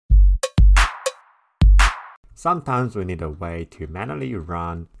sometimes we need a way to manually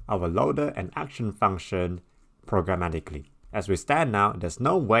run our loader and action function programmatically. As we stand now, there's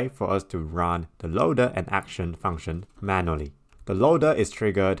no way for us to run the loader and action function manually. The loader is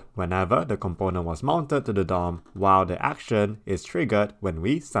triggered whenever the component was mounted to the DOM, while the action is triggered when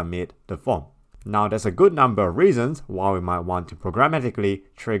we submit the form. Now, there's a good number of reasons why we might want to programmatically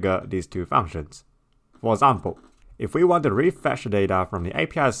trigger these two functions. For example, if we want to refetch the data from the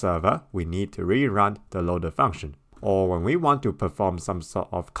API server, we need to rerun the loader function. Or when we want to perform some sort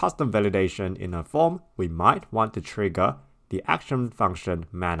of custom validation in a form, we might want to trigger the action function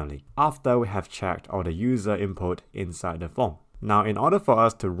manually after we have checked all the user input inside the form. Now, in order for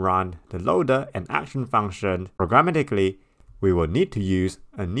us to run the loader and action function programmatically, we will need to use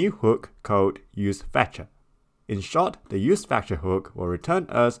a new hook called useFetcher. In short, the useFetcher hook will return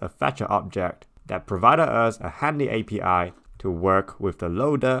us a fetcher object that provided us a handy API to work with the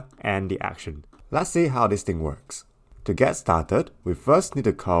loader and the action. Let's see how this thing works. To get started, we first need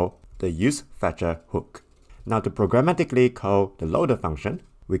to call the useFetcher hook. Now, to programmatically call the loader function,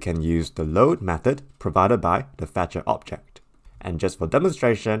 we can use the load method provided by the fetcher object. And just for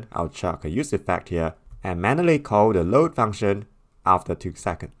demonstration, I'll chuck a use effect here and manually call the load function after 2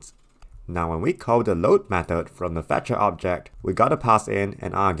 seconds. Now, when we call the load method from the fetcher object, we gotta pass in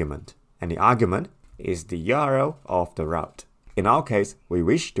an argument. And the argument is the URL of the route. In our case, we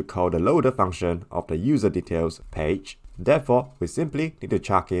wish to call the loader function of the user details page. Therefore, we simply need to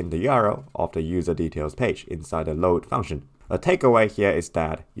chuck in the URL of the user details page inside the load function. A takeaway here is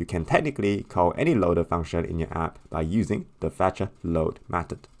that you can technically call any loader function in your app by using the fetcher load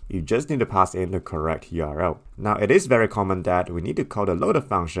method. You just need to pass in the correct URL. Now, it is very common that we need to call the loader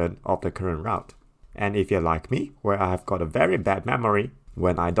function of the current route. And if you're like me, where I have got a very bad memory,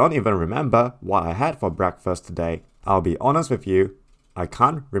 when I don't even remember what I had for breakfast today, I'll be honest with you, I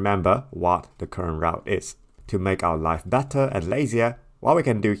can't remember what the current route is. To make our life better and lazier, what we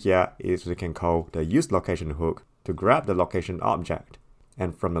can do here is we can call the useLocation hook to grab the location object.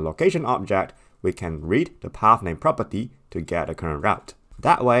 And from the location object, we can read the path name property to get the current route.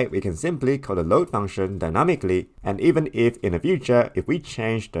 That way, we can simply call the load function dynamically, and even if in the future, if we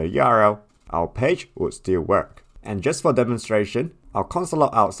change the URL, our page would still work. And just for demonstration, I'll console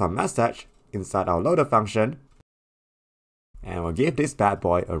log out some message inside our loader function, and we'll give this bad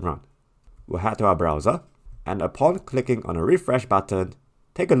boy a run. We'll head to our browser, and upon clicking on the refresh button,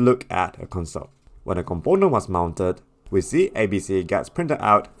 take a look at a console. When a component was mounted, we see ABC gets printed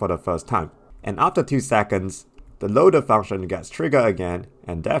out for the first time. And after 2 seconds, the loader function gets triggered again,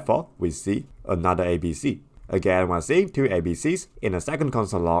 and therefore we see another ABC. Again, we're seeing 2 ABCs in a second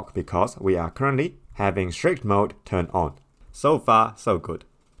console log because we are currently having strict mode turned on. So far, so good.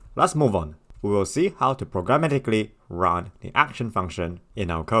 Let's move on. We will see how to programmatically run the action function in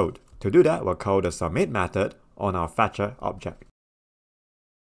our code. To do that, we'll call the submit method on our fetcher object.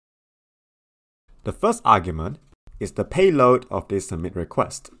 The first argument is the payload of this submit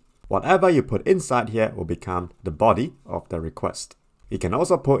request. Whatever you put inside here will become the body of the request. You can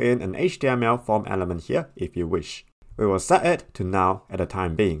also put in an HTML form element here if you wish. We will set it to null at the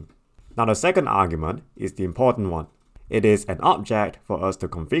time being. Now, the second argument is the important one. It is an object for us to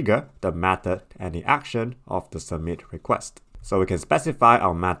configure the method and the action of the submit request. So we can specify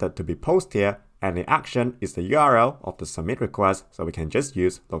our method to be post here, and the action is the URL of the submit request, so we can just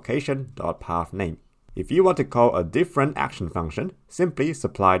use location.pathname. If you want to call a different action function, simply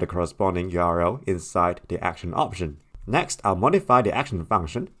supply the corresponding URL inside the action option. Next, I'll modify the action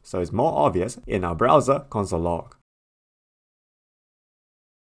function so it's more obvious in our browser console log.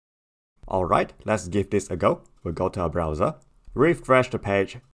 Alright, let's give this a go. We'll go to our browser, refresh the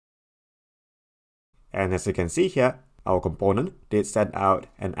page, and as you can see here, our component did send out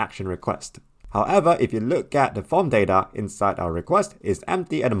an action request. However, if you look at the form data inside our request, it's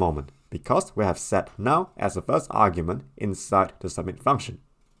empty at the moment because we have set null as the first argument inside the submit function.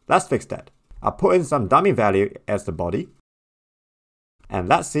 Let's fix that. I'll put in some dummy value as the body, and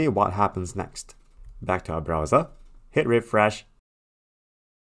let's see what happens next. Back to our browser, hit refresh,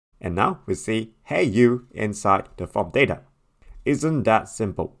 and now we see hey you inside the form data. Isn't that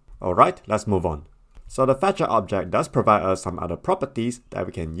simple? Alright, let's move on. So the fetcher object does provide us some other properties that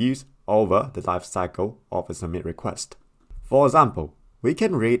we can use over the life cycle of a submit request. For example, we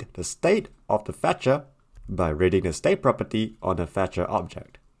can read the state of the fetcher by reading the state property on the fetcher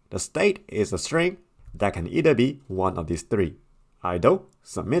object. The state is a string that can either be one of these 3: idle,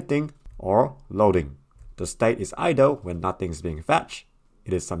 submitting, or loading. The state is idle when nothing is being fetched.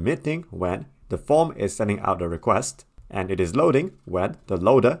 It is submitting when the form is sending out the request, and it is loading when the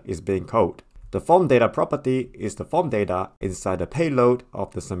loader is being called. The form data property is the form data inside the payload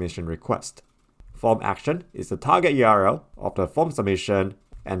of the submission request. form action is the target URL of the form submission,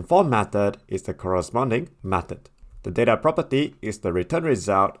 and form method is the corresponding method. The data property is the return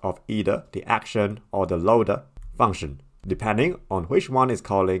result of either the action or the loader function, depending on which one is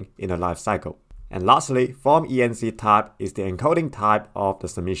calling in a life cycle. And lastly, form enc type is the encoding type of the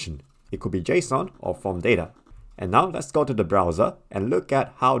submission. It could be JSON or form data. And now let's go to the browser and look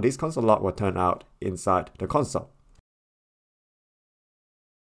at how this console log will turn out inside the console.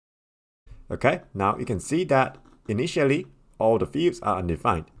 Okay, now you can see that initially all the fields are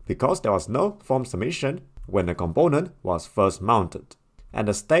undefined because there was no form submission when the component was first mounted, and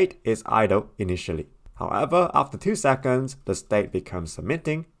the state is idle initially. However, after 2 seconds, the state becomes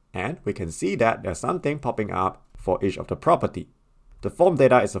submitting, and we can see that there's something popping up for each of the property. The form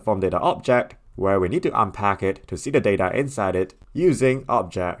data is a form data object where we need to unpack it to see the data inside it using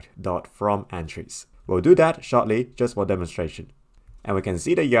object.fromEntries. We'll do that shortly just for demonstration. And we can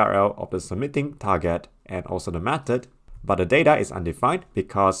see the URL of the submitting target and also the method, but the data is undefined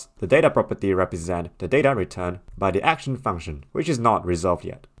because the data property represents the data returned by the action function, which is not resolved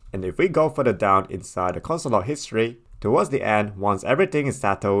yet. And if we go further down inside the console log history, towards the end, once everything is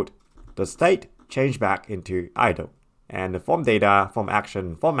settled, the state changed back into idle, and the form data, form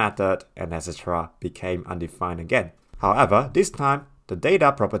action, form method, and etc. became undefined again. However, this time, the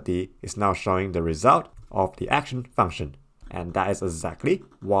data property is now showing the result of the action function, and that is exactly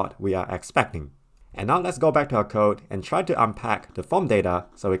what we are expecting. And now let's go back to our code and try to unpack the form data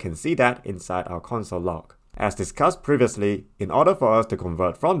so we can see that inside our console log. As discussed previously, in order for us to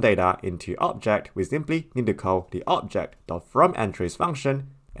convert form data into object, we simply need to call the object.fromEntries function,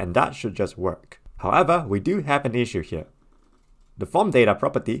 and that should just work. However, we do have an issue here. The form data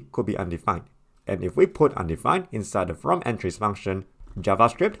property could be undefined, and if we put undefined inside the fromEntries function,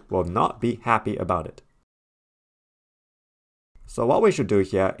 JavaScript will not be happy about it. So what we should do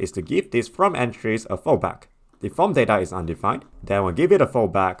here is to give this fromEntries a fallback. The form data is undefined, then we'll give it a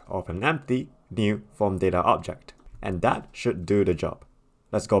fallback of an empty new form data object, and that should do the job.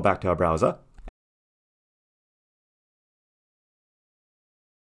 Let's go back to our browser.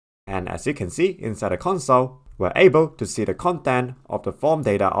 And as you can see inside the console, we're able to see the content of the form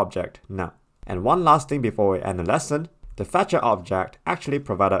data object now. And one last thing before we end the lesson, the fetcher object actually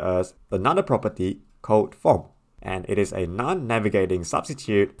provided us another property called form, and it is a non-navigating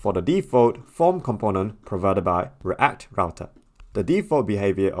substitute for the default form component provided by React Router. The default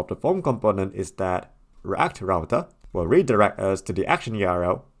behavior of the form component is that React Router will redirect us to the action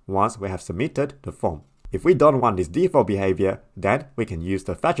URL once we have submitted the form. If we don't want this default behavior, then we can use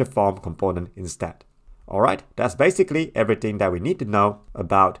the fetcher form component instead. Alright, that's basically everything that we need to know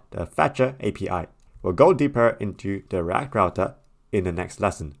about the fetcher API. We'll go deeper into the React Router in the next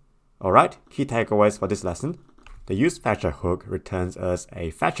lesson. Alright, key takeaways for this lesson. The useFetcher hook returns us a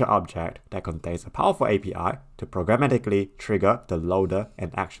fetcher object that contains a powerful API to programmatically trigger the loader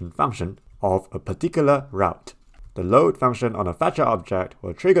and action function of a particular route. The load function on a fetcher object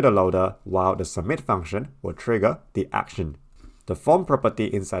will trigger the loader, while the submit function will trigger the action. The form property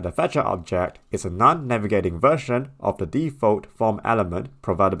inside the fetcher object is a non-navigating version of the default form element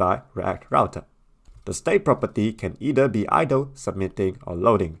provided by React Router. The state property can either be idle, submitting, or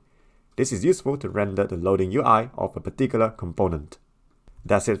loading. This is useful to render the loading UI of a particular component.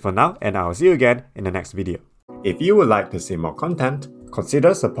 That's it for now, and I'll see you again in the next video. If you would like to see more content,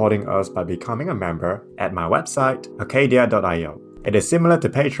 consider supporting us by becoming a member at my website, Acadea.io. It is similar to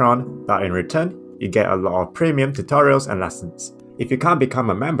Patreon, but in return, you get a lot of premium tutorials and lessons. If you can't become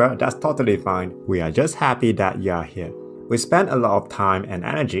a member, that's totally fine. We are just happy that you are here. We spend a lot of time and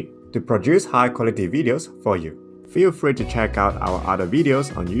energy to produce high-quality videos for you. Feel free to check out our other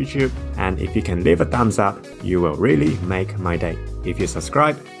videos on YouTube, and if you can leave a thumbs up, you will really make my day. If you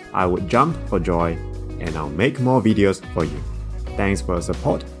subscribe, I would jump for joy, and I'll make more videos for you. Thanks for your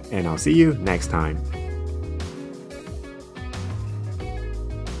support, and I'll see you next time.